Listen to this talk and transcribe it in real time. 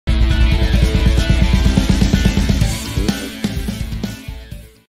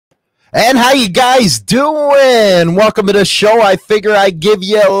And how you guys doing? Welcome to the show. I figure I'd give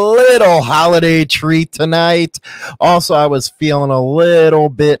you a little holiday treat tonight. Also, I was feeling a little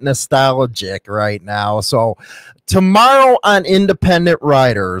bit nostalgic right now. So tomorrow on Independent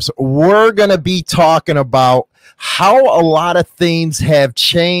Riders, we're going to be talking about how a lot of things have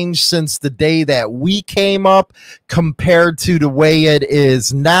changed since the day that we came up compared to the way it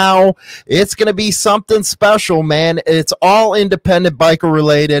is now. It's going to be something special, man. It's all independent biker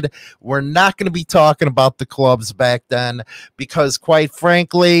related. We're not going to be talking about the clubs back then because, quite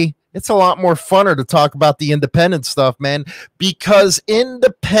frankly, it's a lot more funner to talk about the independent stuff, man, because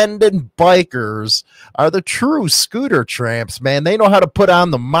independent bikers are the true scooter tramps, man. They know how to put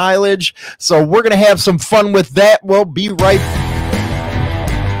on the mileage. So we're going to have some fun with that. We'll be right back.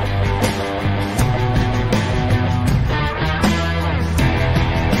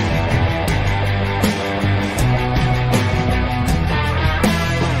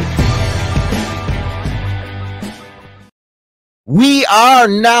 We are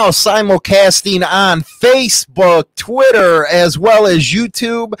now simulcasting on Facebook, Twitter, as well as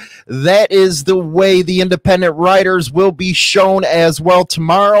YouTube. That is the way the Independent Riders will be shown as well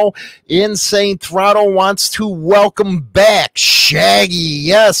tomorrow. Insane Throttle wants to welcome back Shaggy.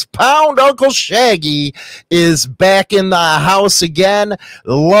 Yes, Pound Uncle Shaggy is back in the house again.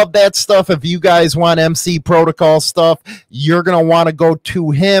 Love that stuff. If you guys want MC Protocol stuff, you're going to want to go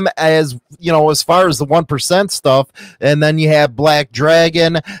to him as, you know, as far as the 1% stuff. And then you have Black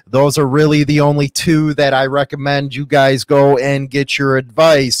Dragon. Those are really the only two that I recommend you guys go and get your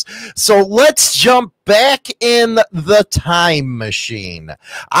advice. So let's jump back in the time machine.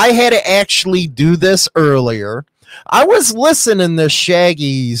 I had to actually do this earlier. I was listening to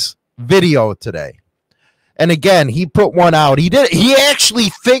Shaggy's video today. And again, he put one out. He actually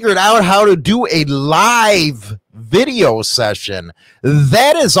figured out how to do a live video session.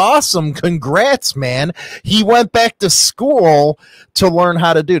 That is awesome. Congrats, man. He went back to school to learn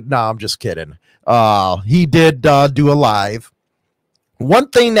how to do it. No, I'm just kidding. He did do a live. One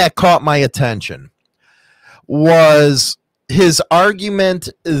thing that caught my attention was his argument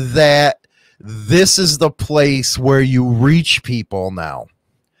that this is the place where you reach people now.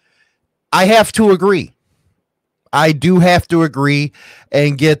 I have to agree. I do have to agree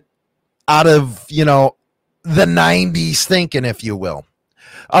and get out of, you know, the 90s thinking, if you will.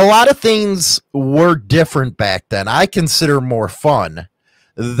 A lot of things were different back then. I consider more fun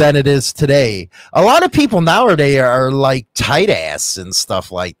than it is today. A lot of people nowadays are like tight ass and stuff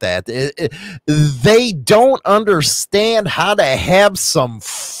like that. They don't understand how to have some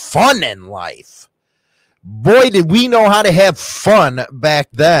fun in life. Boy, did we know how to have fun back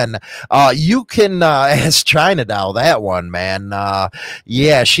then. You can ask China Doll that one, man.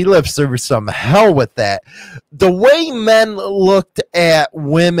 Yeah, she lives through some hell with that. The way men looked at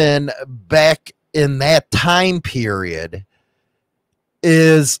women back in that time period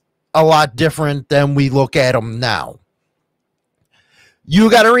is a lot different than we look at them now.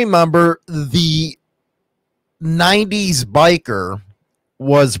 You got to remember the 90s biker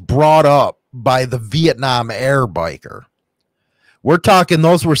was brought up by the Vietnam Air biker. We're talking,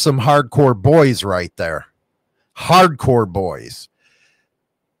 those were some hardcore boys right there. Hardcore boys.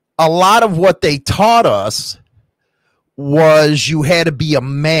 A lot of what they taught us was you had to be a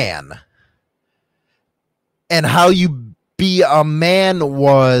man. And how you be a man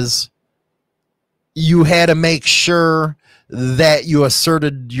was you had to make sure that you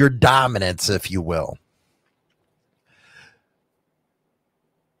asserted your dominance, if you will.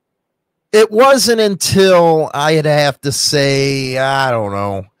 It wasn't until I'd have to say, I don't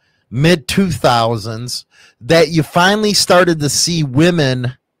know, mid-2000s that you finally started to see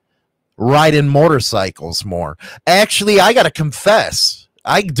women riding motorcycles more. Actually, I got to confess,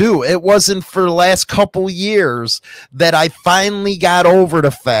 I do. It wasn't for the last couple years that I finally got over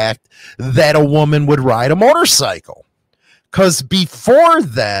the fact that a woman would ride a motorcycle. Because before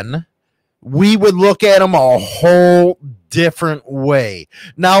then, we would look at them a whole different way.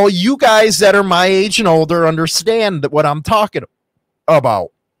 Now, you guys that are my age and older understand what I'm talking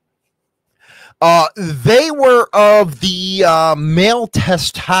about. They were of the male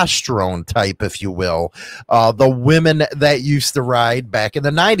testosterone type, if you will. The women that used to ride back in the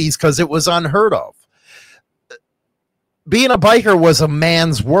 90s, because it was unheard of. Being a biker was a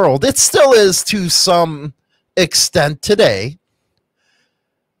man's world. It still is to some extent today,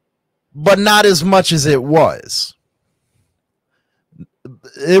 but not as much as it was.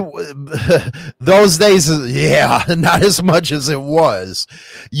 Those days, yeah, not as much as it was.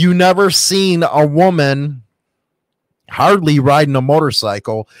 You never seen a woman hardly riding a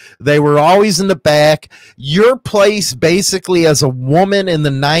motorcycle. They were always in the back. Your place basically as a woman in the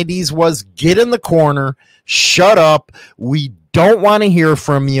 90s was get in the corner, shut up. We don't want to hear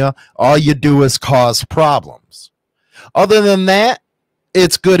from you. All you do is cause problems. Other than that,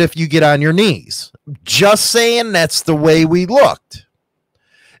 it's good if you get on your knees. Just saying, that's the way we looked.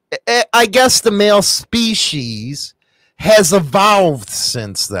 I guess the male species has evolved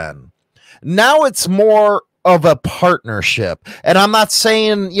since then. Now it's more of a partnership. And I'm not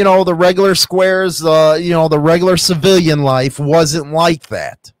saying, you know, the regular squares, you know, the regular civilian life wasn't like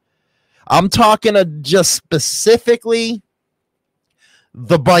that. I'm talking just specifically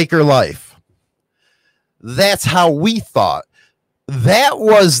the biker life. That's how we thought. That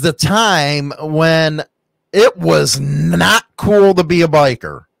was the time when it was not cool to be a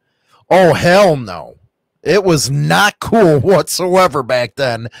biker. Oh, hell no. It was not cool whatsoever back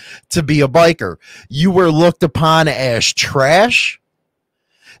then to be a biker. You were looked upon as trash.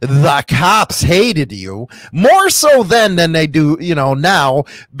 The cops hated you more so then than they do, you know, now,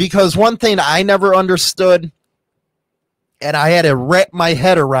 because one thing I never understood, and I had to wrap my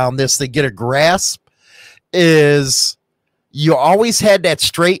head around this to get a grasp, is you always had that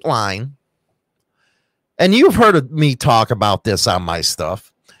straight line. And you've heard of me talk about this on my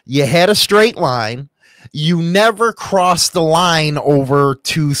stuff. You had a straight line. You never crossed the line over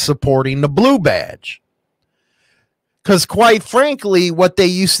to supporting the blue badge. Because quite frankly, what they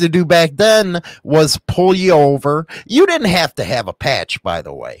used to do back then was pull you over. You didn't have to have a patch, by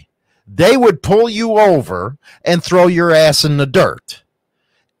the way. They would pull you over and throw your ass in the dirt.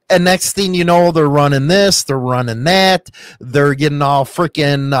 And next thing you know, they're running this, they're running that. They're getting all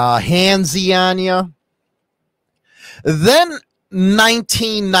freaking handsy on you. Then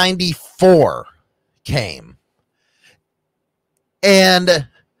 1994 came. And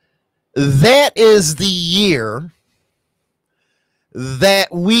that is the year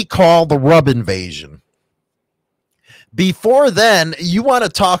that we call the rub invasion. Before then, you want to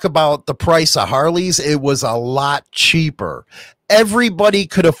talk about the price of Harleys, it was a lot cheaper. Everybody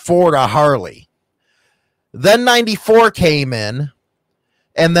could afford a Harley. Then 94 came in,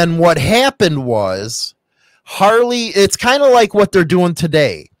 and then what happened was Harley, it's kind of like what they're doing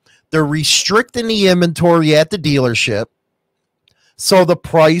today. They're restricting the inventory at the dealership, so the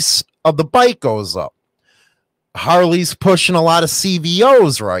price of the bike goes up. Harley's pushing a lot of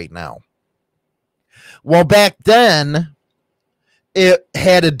CVOs right now. Well, back then, it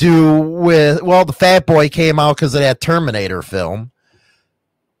had to do with, well, the Fat Boy came out because of that Terminator film.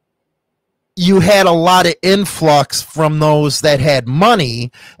 You had a lot of influx from those that had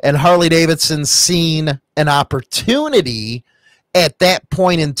money, and Harley-Davidson seen an opportunity at that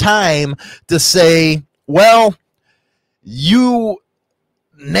point in time to say, well, you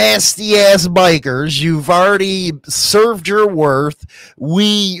nasty ass bikers, you've already served your worth.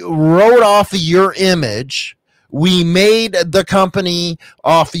 We wrote off of your image. We made the company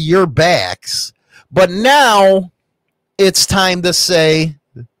off of your backs. But now it's time to say,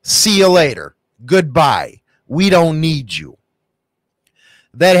 see you later. Goodbye. We don't need you.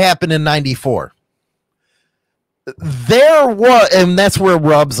 That happened in 94. There was, and that's where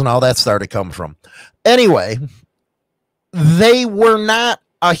rubs and all that started to come from. Anyway, they were not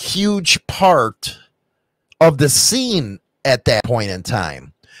a huge part of the scene at that point in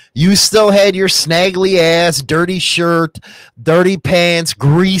time. You still had your snaggly ass, dirty shirt, dirty pants,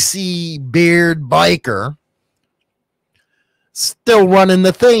 greasy beard biker still running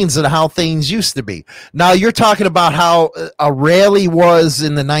the things and how things used to be. Now you're talking about how a rally was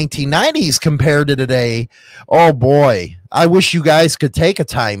in the 1990s compared to today. Oh boy, I wish you guys could take a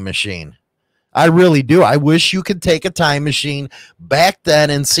time machine. I really do. I wish you could take a time machine back then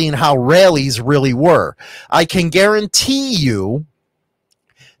and seeing how rallies really were. I can guarantee you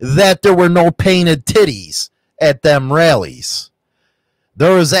that there were no painted titties at them rallies.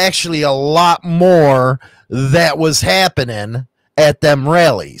 There was actually a lot more that was happening at them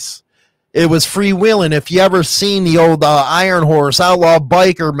rallies. It was freewheeling. If you ever seen the old Iron Horse Outlaw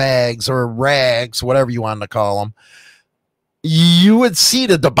Biker mags or rags, whatever you want to call them, you would see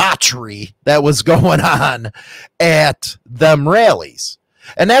the debauchery that was going on at them rallies.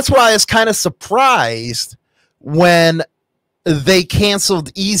 And that's why I was kind of surprised when they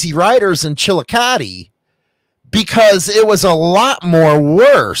canceled Easy Riders in Chillicothe, because it was a lot more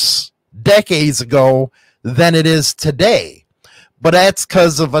worse decades ago than it is today. But that's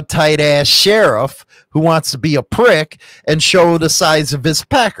because of a tight-ass sheriff who wants to be a prick and show the size of his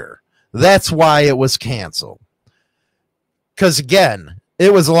pecker. That's why it was canceled. Because, again,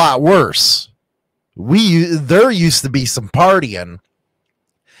 it was a lot worse. There used to be some partying.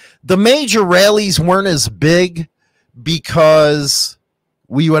 The major rallies weren't as big because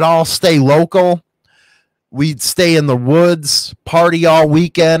we would all stay local. We'd stay in the woods, party all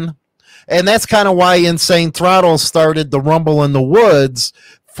weekend. And that's kind of why Insane Throttle started the Rumble in the Woods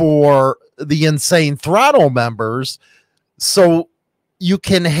for the Insane Throttle members. So you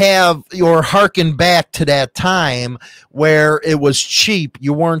can have your harken back to that time where it was cheap.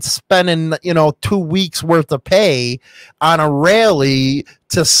 You weren't spending, 2 weeks worth of pay on a rally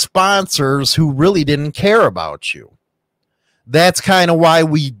to sponsors who really didn't care about you. That's kind of why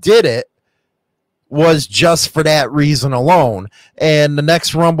we did it, was just for that reason alone. And the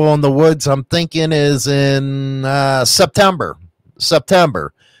next Rumble in the Woods, I'm thinking, is in September.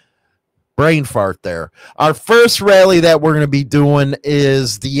 Brain fart there. Our first rally that we're going to be doing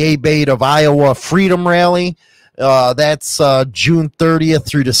is the A-Bait of Iowa Freedom Rally. That's June 30th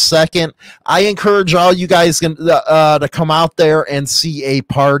through the 2nd. I encourage all you guys to come out there and see a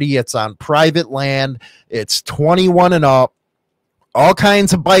party. It's on private land. It's 21 and up. All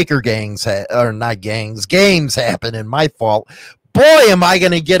kinds of biker gangs, or not gangs, games happening. My fault. Boy, am I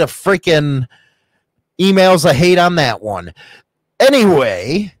going to get a freaking emails of hate on that one.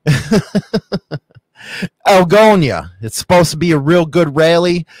 Anyway, Algonia. It's supposed to be a real good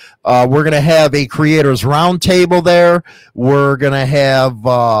rally. We're going to have a creators roundtable there. We're going to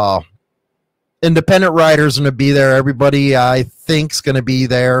have independent riders going to be there. Everybody, I think, is going to be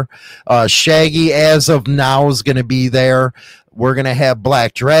there. Shaggy, as of now, is going to be there. We're going to have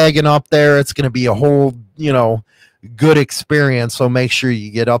Black Dragon up there. It's going to be a whole, good experience. So make sure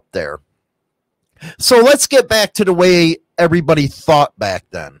you get up there. So let's get back to the way everybody thought back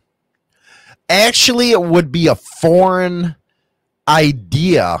then. Actually, it would be a foreign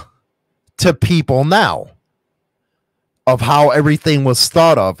idea to people now of how everything was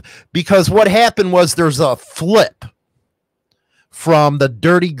thought of. Because what happened was there's a flip from the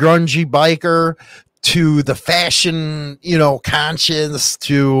dirty, grungy biker to the fashion, conscious,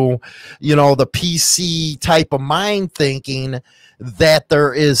 to, the PC type of mind thinking that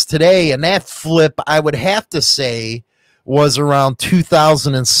there is today. And that flip, I would have to say, was around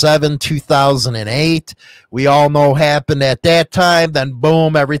 2007, 2008. We all know happened at that time. Then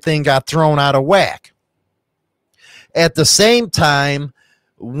boom, everything got thrown out of whack. At the same time,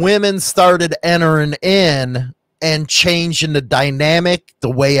 women started entering in and changing the dynamic, the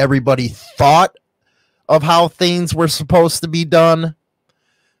way everybody thought of how things were supposed to be done.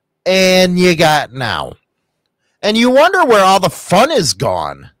 And you got now. And you wonder where all the fun is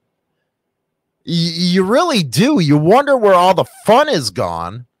gone. You really do. You wonder where all the fun is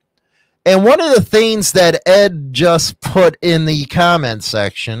gone. And one of the things that Ed just put in the comment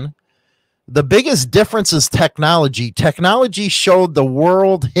section, the biggest difference is technology. Technology showed the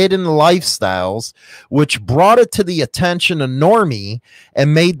world hidden lifestyles, which brought it to the attention of normie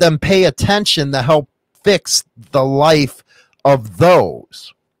and made them pay attention to help fix the life of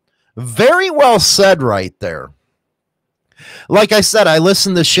those. Very well said right there. Like I said, I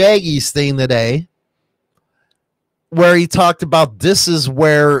listened to Shaggy's thing today where he talked about this is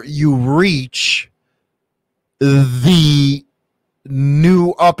where you reach the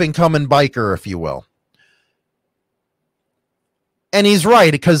new up-and-coming biker, if you will. And he's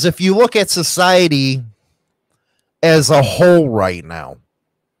right, because if you look at society as a whole right now,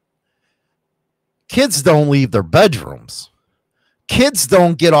 kids don't leave their bedrooms. Kids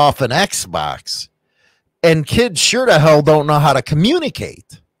don't get off an Xbox. And kids sure to hell don't know how to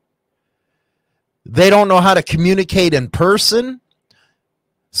communicate. They don't know how to communicate in person.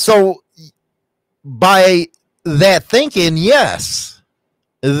 So by that thinking, yes,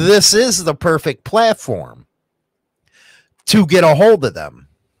 this is the perfect platform to get a hold of them.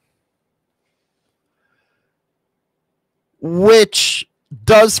 Which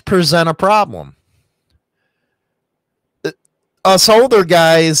does present a problem. Us older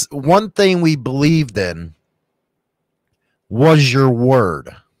guys, one thing we believed in was your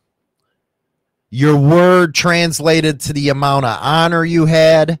word. Your word translated to the amount of honor you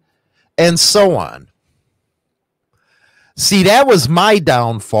had, and so on. See, that was my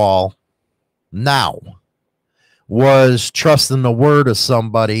downfall now, was trusting the word of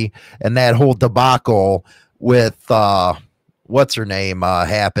somebody, and that whole debacle with, what's her name,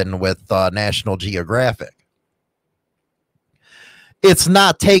 happened with National Geographic. It's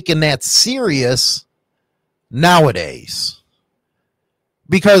not taken that serious nowadays.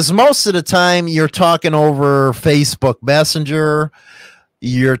 Because most of the time you're talking over Facebook Messenger,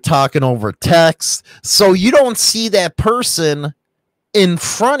 you're talking over text, so you don't see that person in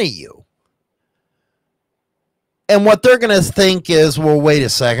front of you. And what they're going to think is, well, wait a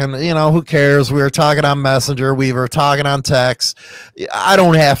second, who cares? We were talking on Messenger, we were talking on text. I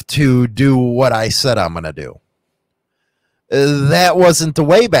don't have to do what I said I'm going to do. That wasn't the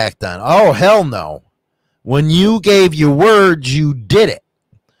way back then. Oh, hell no. When you gave your word, you did it.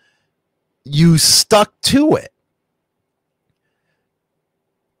 You stuck to it.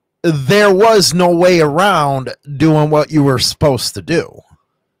 There was no way around doing what you were supposed to do.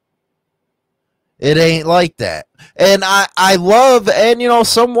 It ain't like that. And I love, and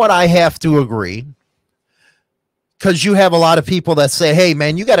somewhat I have to agree, because you have a lot of people that say, hey,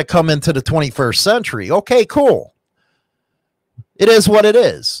 man, you got to come into the 21st century. Okay, cool. It is what it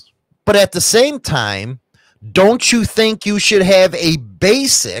is. But at the same time, don't you think you should have a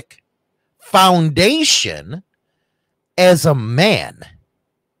basic foundation as a man?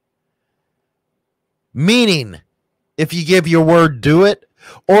 Meaning, if you give your word, do it.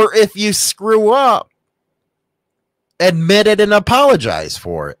 Or if you screw up, admit it and apologize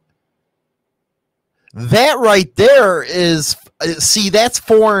for it. That right there is, see, that's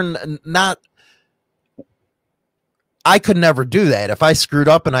foreign. Not, I could never do that. If I screwed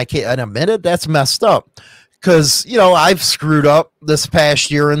up and I can't admit it, that's messed up. Because, I've screwed up this past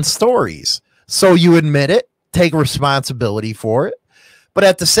year in stories. So you admit it, take responsibility for it. But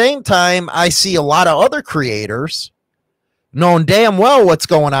at the same time, I see a lot of other creators knowing damn well what's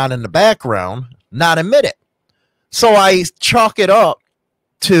going on in the background, not admit it. So I chalk it up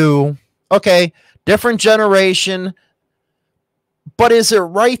to, okay, different generation, but is it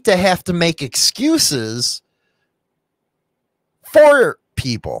right to have to make excuses for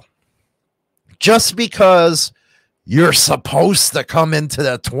people just because you're supposed to come into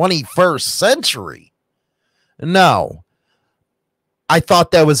the 21st century? No. I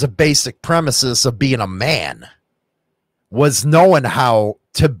thought that was a basic premises of being a man, was knowing how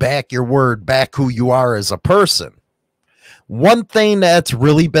to back your word, back who you are as a person. One thing that's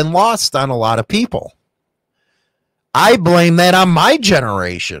really been lost on a lot of people. I blame that on my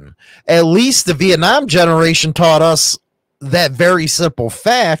generation. At least the Vietnam generation taught us that very simple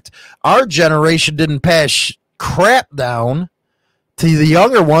fact. Our generation didn't pass crap down to the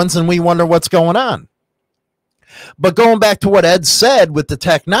younger ones, and we wonder what's going on. But going back to what Ed said with the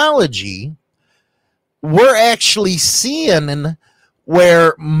technology, we're actually seeing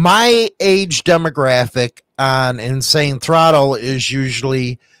where my age demographic on Insane Throttle is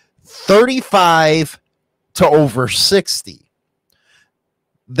usually 35 to over 60.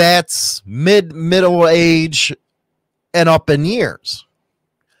 That's middle age and up in years.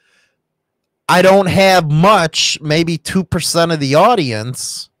 I don't have much, maybe 2% of the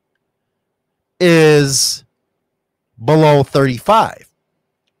audience is below 35.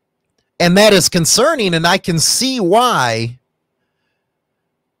 And that is concerning, and I can see why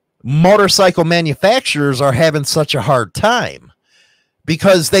motorcycle manufacturers are having such a hard time,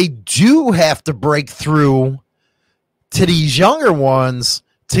 because they do have to break through to these younger ones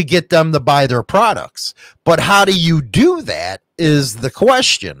to get them to buy their products. But how do you do that is the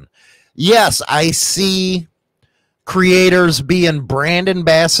question. Yes, I see creators being brand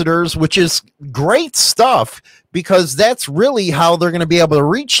ambassadors, which is great stuff, because that's really how they're going to be able to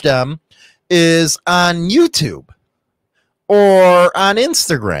reach them, is on YouTube or on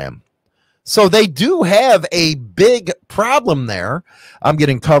Instagram. So they do have a big problem there. I'm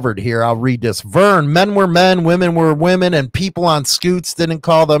getting covered here. I'll read this. Vern, men were men, women were women, and people on scoots didn't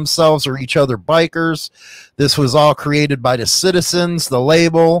call themselves or each other bikers. This was all created by the citizens, the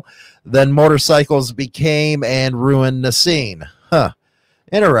label. Then motorcycles became and ruined the scene. Huh.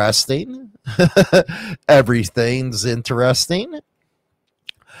 Interesting. Everything's interesting.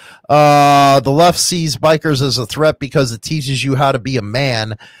 The left sees bikers as a threat because it teaches you how to be a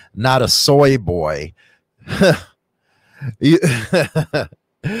man, not a soy boy. If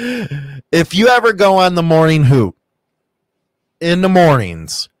you ever go on the morning hoop in the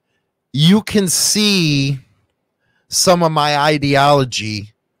mornings, you can see some of my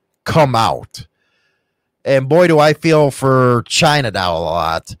ideology come out. And boy, do I feel for China Doll a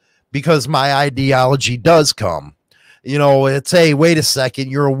lot, because my ideology does come. It's, hey, wait a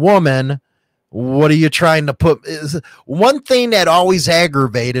second, you're a woman. What are you trying to put? One thing that always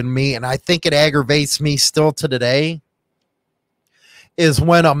aggravated me, and I think it aggravates me still to today, is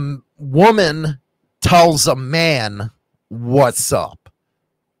when a woman tells a man what's up.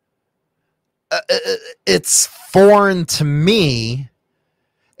 It's foreign to me,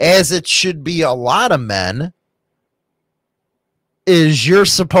 as it should be a lot of men, is you're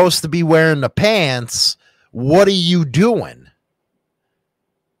supposed to be wearing the pants. What are you doing?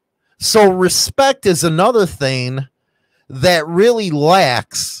 So respect is another thing that really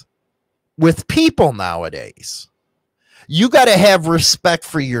lacks with people nowadays. You got to have respect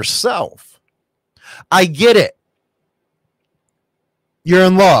for yourself. I get it. You're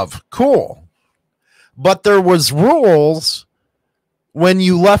in love. Cool. But there was rules when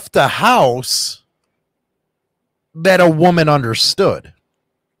you left the house that a woman understood.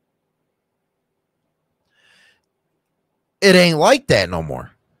 It ain't like that no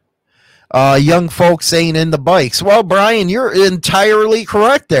more. Young folks ain't into bikes. Well, Brian, you're entirely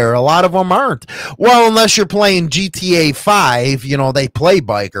correct there. A lot of them aren't. Well, unless you're playing GTA 5, you know, they play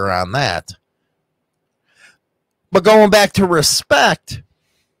biker on that. But going back to respect,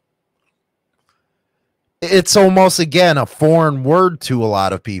 it's almost, again, a foreign word to a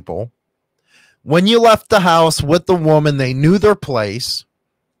lot of people. When you left the house with the woman, they knew their place.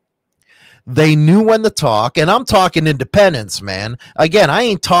 They knew when to talk, and I'm talking independence, man. Again, I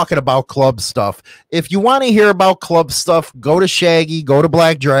ain't talking about club stuff. If you want to hear about club stuff, go to Shaggy, go to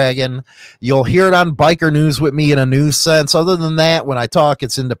Black Dragon. You'll hear it on Biker News with me in a news sense. Other than that, when I talk,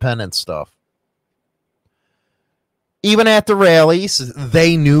 it's independent stuff. Even at the rallies,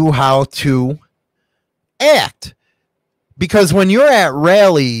 they knew how to act. Because when you're at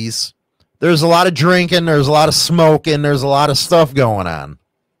rallies, there's a lot of drinking, there's a lot of smoking, there's a lot of stuff going on.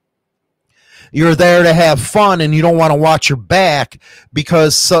 You're there to have fun, and you don't want to watch your back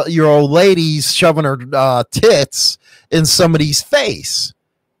because your old lady's shoving her tits in somebody's face.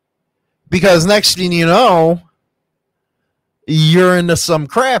 Because next thing you know, you're into some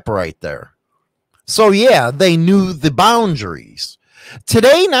crap right there. So, yeah, they knew the boundaries.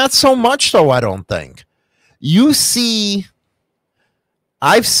 Today, not so much, though, I don't think. You see,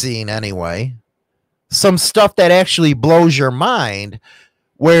 I've seen anyway, some stuff that actually blows your mind,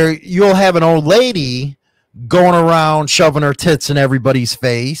 where you'll have an old lady going around shoving her tits in everybody's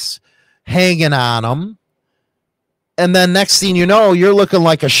face, hanging on them. And then next thing you know, you're looking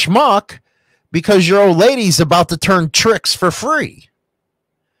like a schmuck because your old lady's about to turn tricks for free.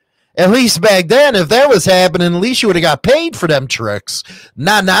 At least back then, if that was happening, at least you would have got paid for them tricks.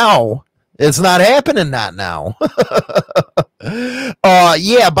 Not now. It's not happening, not now.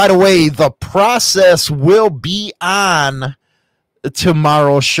 Yeah, by the way, the process will be on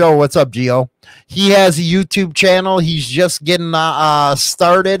tomorrow's show. What's up, Gio? He has a YouTube channel. He's just getting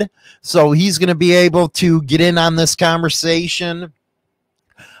started, so he's going to be able to get in on this conversation.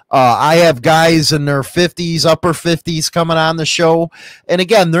 I have guys in their 50s, upper 50s coming on the show, and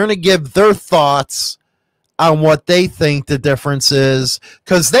again, they're going to give their thoughts on what they think the difference is,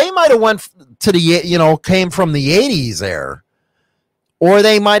 because they might have went to the, came from the 80s era, or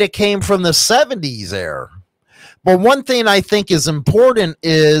they might have came from the 70s era. But one thing I think is important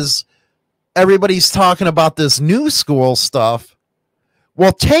is everybody's talking about this new school stuff.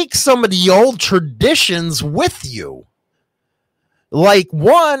 Well, take some of the old traditions with you. Like,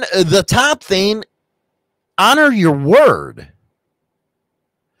 one, the top thing, honor your word.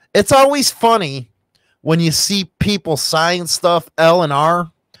 It's always funny when you see people sign stuff L and R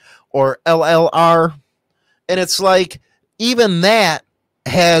or LLR, and it's like even that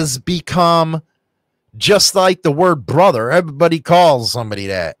has become just like the word brother. Everybody calls somebody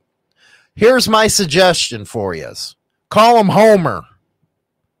that. Here's my suggestion for you. Call him Homer.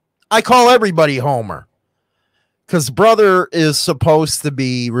 I call everybody Homer, because brother is supposed to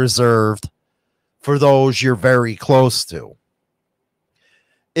be reserved for those you're very close to.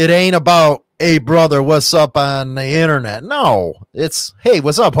 It ain't about, hey, brother, what's up on the internet? No, it's, hey,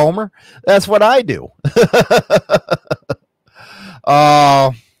 what's up, Homer? That's what I do.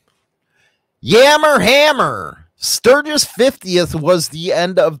 Yammer Hammer. Sturgis 50th was the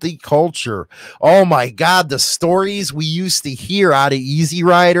end of the culture. Oh my God, the stories we used to hear out of Easy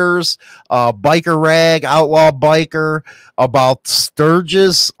Riders, Biker Rag, Outlaw Biker, about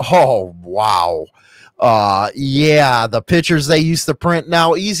Sturgis. Oh, wow. Yeah, the pictures they used to print.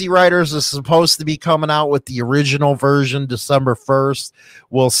 Now, Easy Riders is supposed to be coming out with the original version December 1st.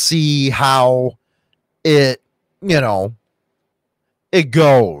 We'll see how it, it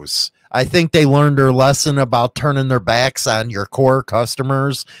goes. I think they learned their lesson about turning their backs on your core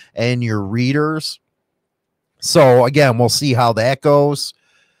customers and your readers. So, again, we'll see how that goes.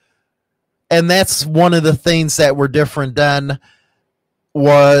 And that's one of the things that were different then,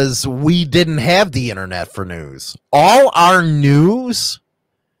 was we didn't have the internet for news. All our news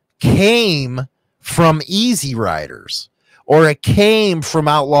came from Easy Riders, or it came from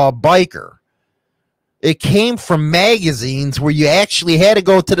Outlaw Biker. It came from magazines where you actually had to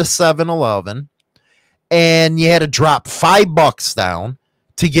go to the 7-Eleven and you had to drop $5 down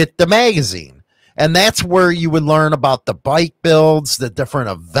to get the magazine. And that's where you would learn about the bike builds, the different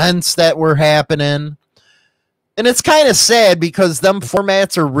events that were happening. And it's kind of sad because them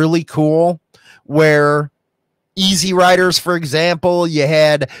formats are really cool, where Easy Riders, for example, you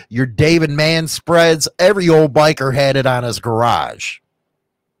had your David Mann spreads. Every old biker had it on his garage.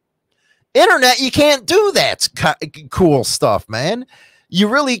 Internet, you can't do that cool stuff, man. You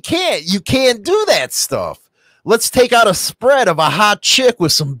really can't. You can't do that stuff. Let's take out a spread of a hot chick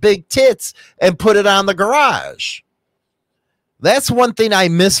with some big tits and put it on the garage. That's one thing I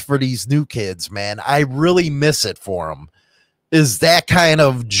miss for these new kids, man. I really miss it for them, is that kind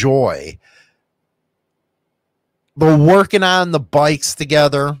of joy. The working on the bikes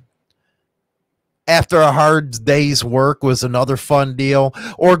together after a hard day's work was another fun deal.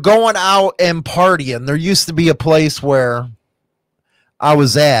 Or going out and partying. There used to be a place where I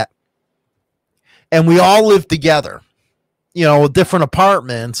was at, and we all lived together, you know, different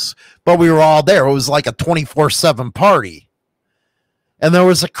apartments, but we were all there. It was like a 24/7 party. And there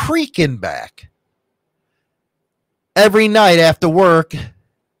was a creek in back. Every night after work,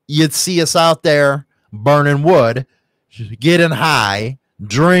 you'd see us out there burning wood, getting high,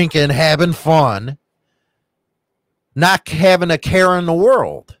 drinking, having fun, not having a care in the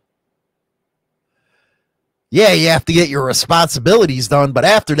world. Yeah, you have to get your responsibilities done, but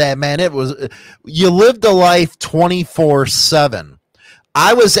after that, man, you lived a life 24/7.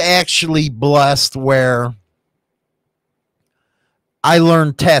 I was actually blessed where I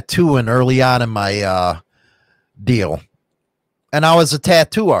learned tattooing early on in my deal, and I was a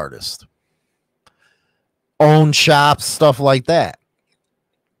tattoo artist, own shops, stuff like that.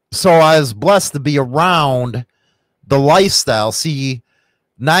 So I was blessed to be around the lifestyle. See,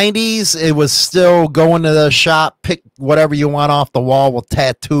 90s, it was still going to the shop, pick whatever you want off the wall, we'll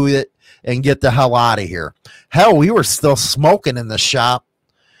tattoo it, and get the hell out of here. Hell, we were still smoking in the shop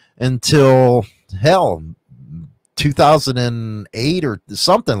until, hell, 2008 or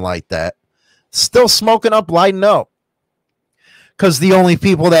something like that. Still smoking up, lighting up. Because the only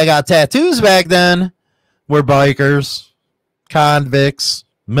people that got tattoos back then were bikers, convicts,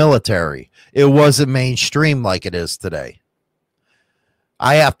 military. It wasn't mainstream like it is today.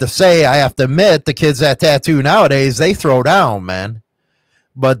 I have to admit, the kids that tattoo nowadays, they throw down, man.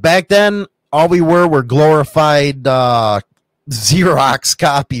 But back then, all we were glorified Xerox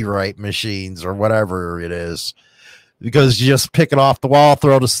copyright machines or whatever it is. Because you just pick it off the wall,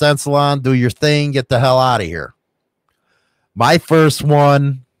 throw the stencil on, do your thing, get the hell out of here. My first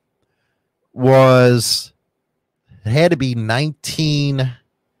one it had to be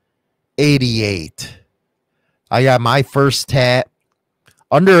 1988. I got my first tat.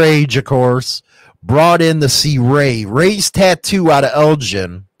 Underage, of course, brought in to see Ray. Ray's tattoo out of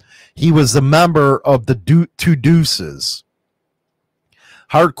Elgin. He was a member of the Two Deuces,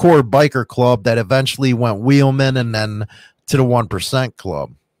 hardcore biker club that eventually went wheelman and then to the 1%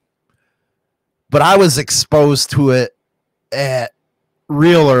 club. But I was exposed to it at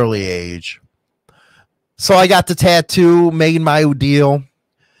real early age. So I got the tattoo, made my deal,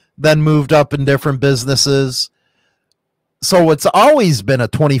 then moved up in different businesses. So it's always been a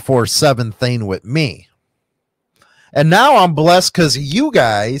 24/7 thing with me. And now I'm blessed because of you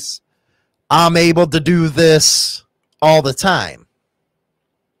guys. I'm able to do this all the time.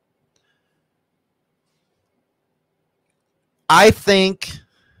 I think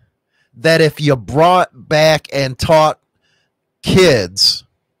that if you brought back and taught kids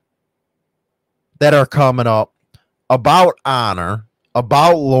that are coming up about honor,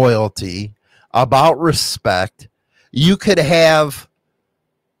 about loyalty, about respect, you could have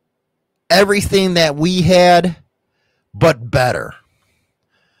everything that we had, but better.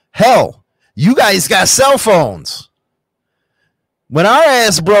 Hell, you guys got cell phones. When our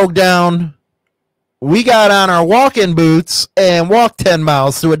ass broke down, we got on our walking boots and walked 10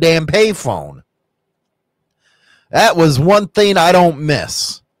 miles to a damn payphone. That was one thing I don't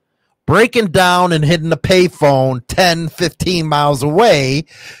miss. Breaking down and hitting the payphone 10, 15 miles away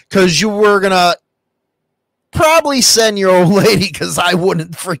because you were going to probably send your old lady because I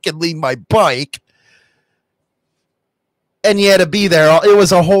wouldn't freaking leave my bike. And you had to be there. It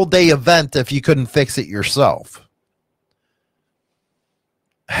was a whole day event if you couldn't fix it yourself.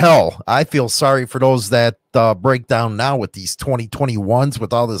 Hell, I feel sorry for those that break down now with these 2021s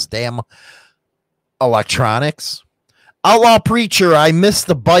with all this damn electronics. Outlaw Preacher, I missed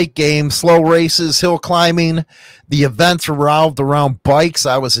the bike game, slow races, hill climbing. The events revolved around bikes.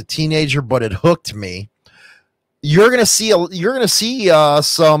 I was a teenager, but it hooked me. You're gonna see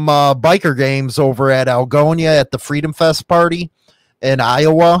some biker games over at Algonia at the Freedom Fest party in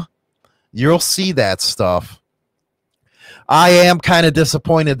Iowa. You'll see that stuff. I am kind of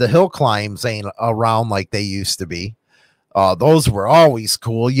disappointed the hill climbs ain't around like they used to be. Those were always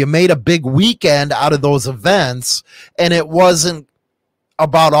cool. You made a big weekend out of those events, and it wasn't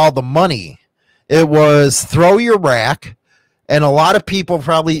about all the money. It was throw your rack, and a lot of people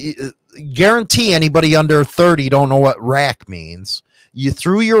probably guarantee anybody under 30 don't know what rack means. you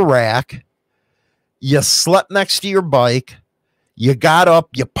threw your rack, you slept next to your bike, you got up,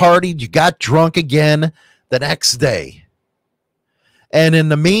 you partied, you got drunk again the next day. And in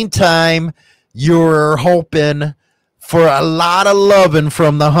the meantime, you're hoping for a lot of loving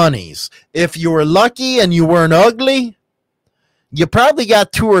from the honeys. If you were lucky and you weren't ugly, you probably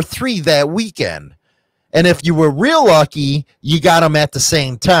got 2 or 3 that weekend. And if you were real lucky, you got them at the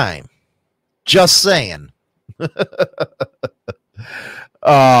same time. Just saying.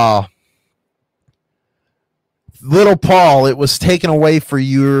 Little Paul, it was taken away for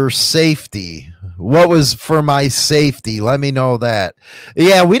your safety. What was for my safety? Let me know that.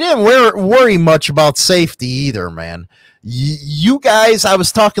 Yeah, we didn't worry much about safety either, man. You guys, I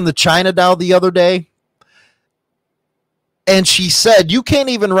was talking to China Doll the other day, and she said you can't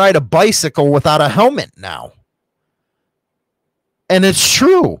even ride a bicycle without a helmet now. And it's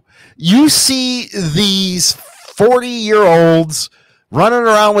true. You see these 40-year-olds running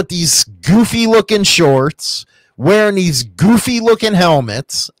around with these goofy-looking shorts, wearing these goofy-looking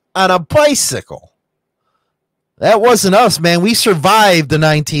helmets on a bicycle. That wasn't us, man. We survived the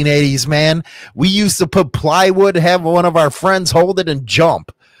 1980s, man. We used to put plywood, have one of our friends hold it, and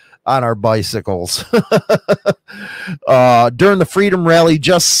jump on our bicycles. During the Freedom Rally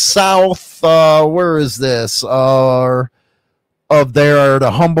just south, where is this? Of there,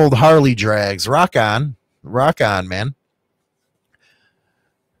 the Humboldt Harley drags. Rock on, man.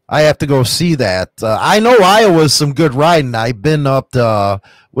 I have to go see that. I know Iowa's some good riding. I've been up to,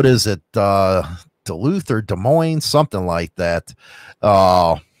 what is it, Duluth or Des Moines, something like that.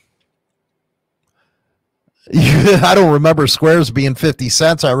 I don't remember squares being 50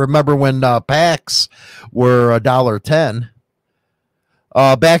 cents. I remember when packs were $1.10.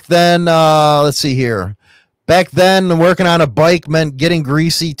 Back then, let's see here. Back then, working on a bike meant getting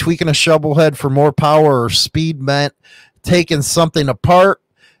greasy. Tweaking a shovel head for more power or speed meant taking something apart.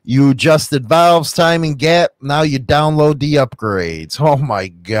 You adjusted valves, timing, gap. Now you download the upgrades. Oh, my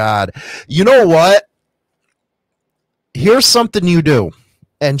God. You know what? Here's something you do.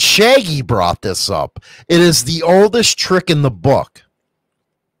 And Shaggy brought this up. It is the oldest trick in the book.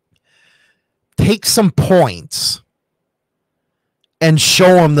 Take some points and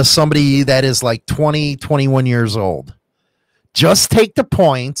show them to somebody that is like 20, 21 years old. Just take the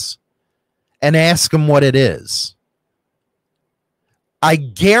points and ask them what it is. I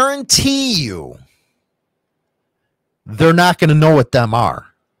guarantee you they're not going to know what them are.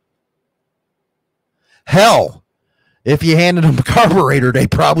 Hell, if you handed them a carburetor, they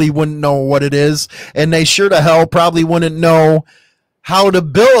probably wouldn't know what it is, and they sure to hell probably wouldn't know how to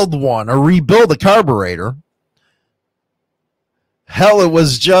build one or rebuild a carburetor. Hell, it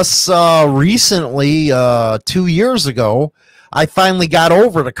was just recently, 2 years ago, I finally got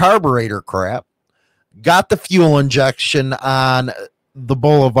over the carburetor crap, got the fuel injection on the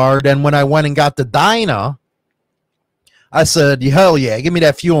Boulevard, and when I went and got the Dyna, I said, hell yeah, give me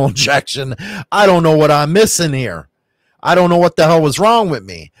that fuel injection. I don't know what I'm missing here. I don't know what the hell was wrong with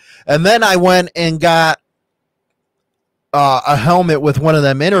me. And then I went and got a helmet with one of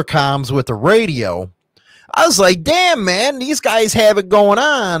them intercoms with a radio. I was like, damn, man, these guys have it going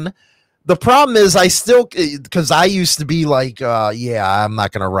on. The problem is I still, because I used to be like, yeah, I'm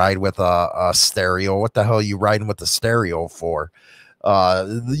not going to ride with a stereo. What the hell are you riding with the stereo for?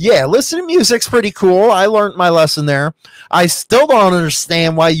 Yeah, listening to music's pretty cool. I learned my lesson there. I still don't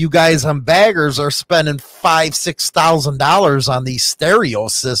understand why you guys on baggers are spending $5,000-$6,000 on these stereo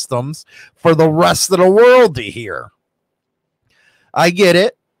systems for the rest of the world to hear. I get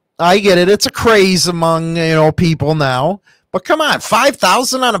it. It's a craze among, people now. But come on,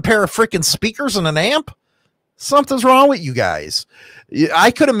 $5,000 on a pair of freaking speakers and an amp? Something's wrong with you guys.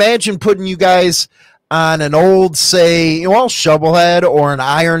 I could imagine putting you guys on an old, say, shovelhead or an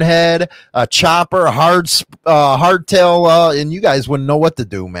ironhead, a chopper, a hardtail, and you guys wouldn't know what to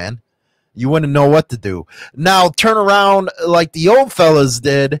do, man. You wouldn't know what to do. Now turn around like the old fellas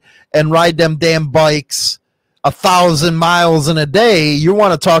did and ride them damn bikes 1,000 miles in a day. You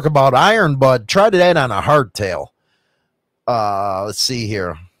want to talk about iron, bud? Try that on a hardtail. Let's see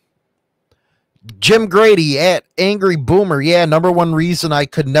here. Jim Grady at Angry Boomer. Yeah, number one reason I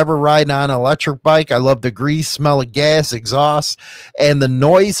could never ride on an electric bike. I love the grease, smell of gas, exhaust, and the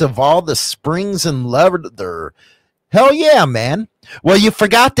noise of all the springs and leather. Hell yeah, man. Well, you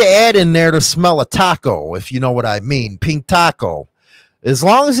forgot to add in there to smell a taco, if you know what I mean. Pink taco. As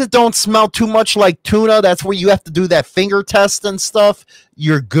long as it don't smell too much like tuna, that's where you have to do that finger test and stuff,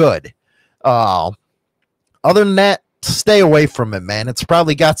 you're good. Other than that, stay away from it, man. It's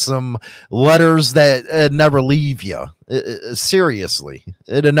probably got some letters that never leave you. Seriously,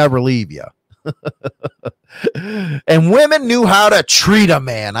 it'll never leave you. And women knew how to treat a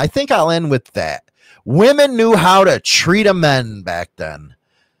man. I think I'll end with that. Women knew how to treat a man back then.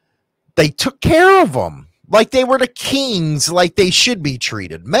 They took care of them like they were the kings, like they should be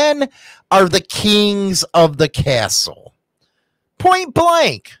treated. Men are the kings of the castle. Point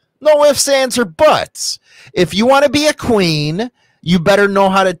blank. No ifs, ands, or buts. If you want to be a queen, you better know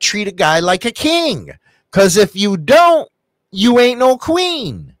how to treat a guy like a king. Because if you don't, you ain't no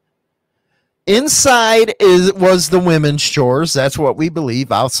queen. Inside was the women's chores. That's what we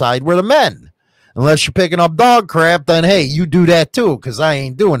believe. Outside were the men. Unless you're picking up dog crap, then hey, you do that too, because I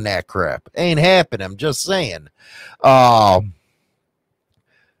ain't doing that crap. Ain't happening. I'm just saying.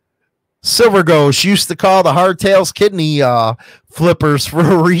 Silver Ghost used to call the hardtails kidney flippers for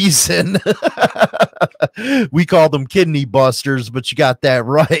a reason. We called them kidney busters, but you got that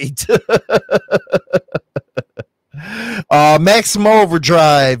right. Maximum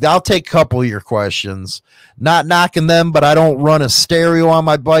Overdrive. I'll take a couple of your questions. Not knocking them, but I don't run a stereo on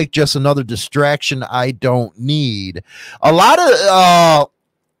my bike. Just another distraction I don't need. A lot of,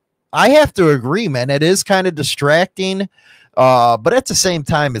 I have to agree, man. It is kind of distracting, but at the same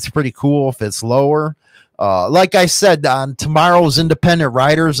time, it's pretty cool if it's lower. Like I said, on tomorrow's Independent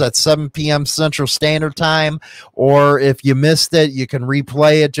Riders at 7 p.m. Central Standard Time, or if you missed it, you can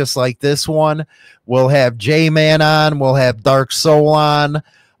replay it just like this one. We'll have J-Man on. We'll have Dark Soul on,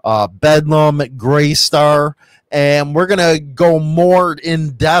 Bedlam, Graystar, and we're going to go more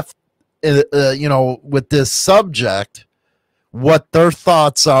in depth, with this subject, what their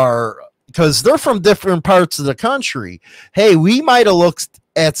thoughts are, because they're from different parts of the country. Hey, we might have looked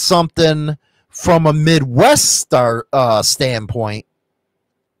at something from a Midwest standpoint,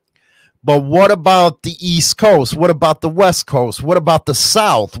 but what about the East Coast? What about the West Coast? What about the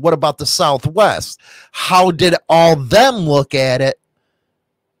South? What about the Southwest? How did all them look at it?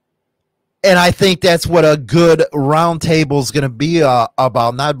 And I think that's what a good roundtable is going to be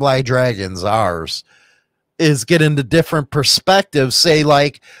about. Not Black Dragons, ours, is get into different perspectives. Say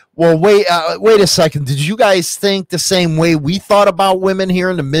like, well, wait a second. Did you guys think the same way we thought about women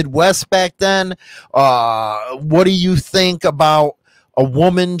here in the Midwest back then? What do you think about a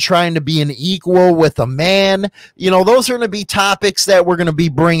woman trying to be an equal with a man? Those are going to be topics that we're going to be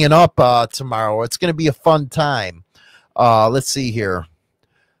bringing up tomorrow. It's going to be a fun time. Let's see here.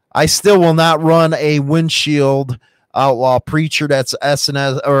 I still will not run a windshield. Outlaw Preacher, that's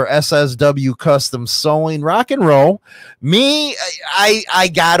SNS or SSW Custom Sewing. Rock and roll. Me,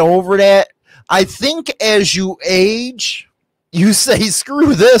 I got over that. I think as you age, you say,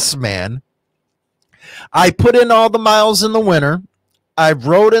 screw this, man. I put in all the miles in the winter. I've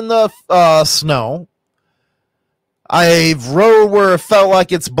rode in the snow. I've rode where it felt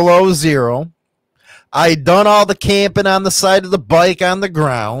like it's below zero. I done all the camping on the side of the bike on the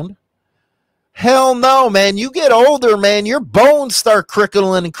ground. Hell no, man. You get older, man, your bones start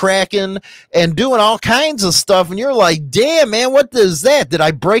crickling and cracking and doing all kinds of stuff. And you're like, damn, man, what is that? Did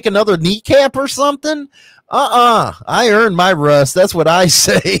I break another kneecap or something? I earned my rest. That's what I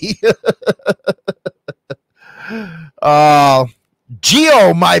say.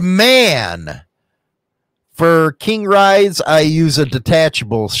 Geo, my man. For King Rides, I use a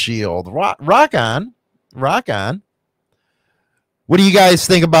detachable shield. Rock on. Rock on. What do you guys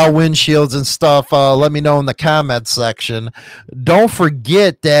think about windshields and stuff? Let me know in the comment section. Don't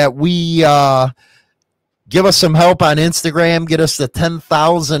forget that we give us some help on Instagram. Get us to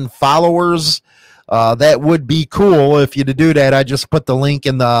 10,000 followers. That would be cool if you to do that. I just put the link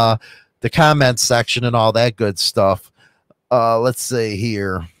in the comment section and all that good stuff. Let's see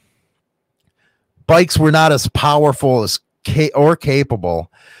here. Bikes were not as powerful as or capable.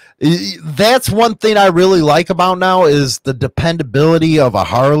 That's one thing I really like about now is the dependability of a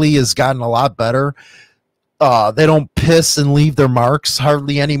Harley has gotten a lot better. They don't piss and leave their marks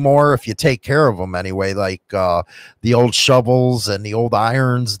hardly anymore if you take care of them anyway, like the old shovels and the old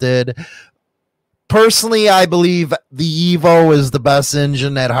irons did. Personally, I believe the Evo is the best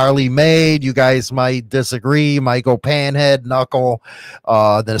engine that Harley made. You guys might disagree, might go panhead, knuckle,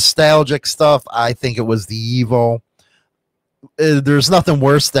 the nostalgic stuff. I think it was the Evo. There's nothing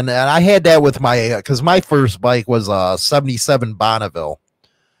worse than that. I had that with my, because my first bike was a 77 Bonneville,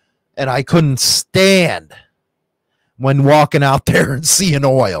 and I couldn't stand when walking out there and seeing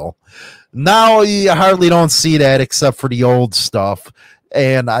oil. Now you hardly don't see that except for the old stuff.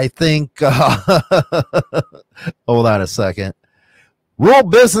 And I think, hold on a second. Real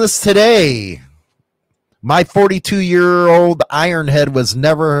business today. My 42-year-old Ironhead was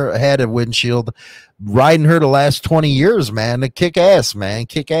never had a windshield. Riding her the last 20 years, man. Kick ass, man.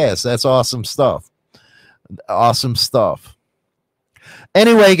 Kick ass. That's awesome stuff. Awesome stuff.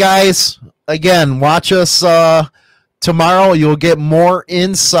 Anyway, guys, again, watch us tomorrow. You'll get more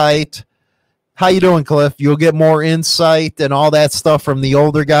insight. How you doing, Cliff? You'll get more insight and all that stuff from the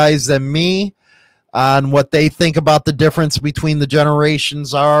older guys than me on what they think about the difference between the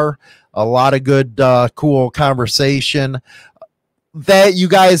generations are. A lot of good, cool conversation. That you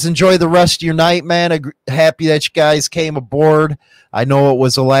guys enjoy the rest of your night, man. Happy that you guys came aboard. I know it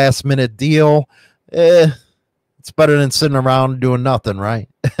was a last-minute deal. It's better than sitting around doing nothing, right?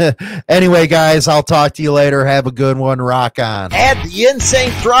 Anyway, guys, I'll talk to you later. Have a good one. Rock on. Add the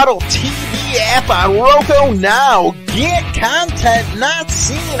Insane Throttle TV app on Roku now. Get content not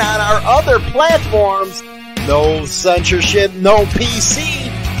seen on our other platforms. No censorship, no PC.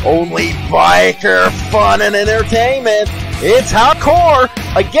 Only biker fun and entertainment. It's hardcore.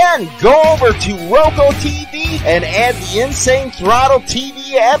 Again, go over to Roku TV and add the Insane Throttle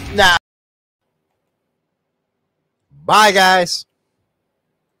TV app now. Bye, guys.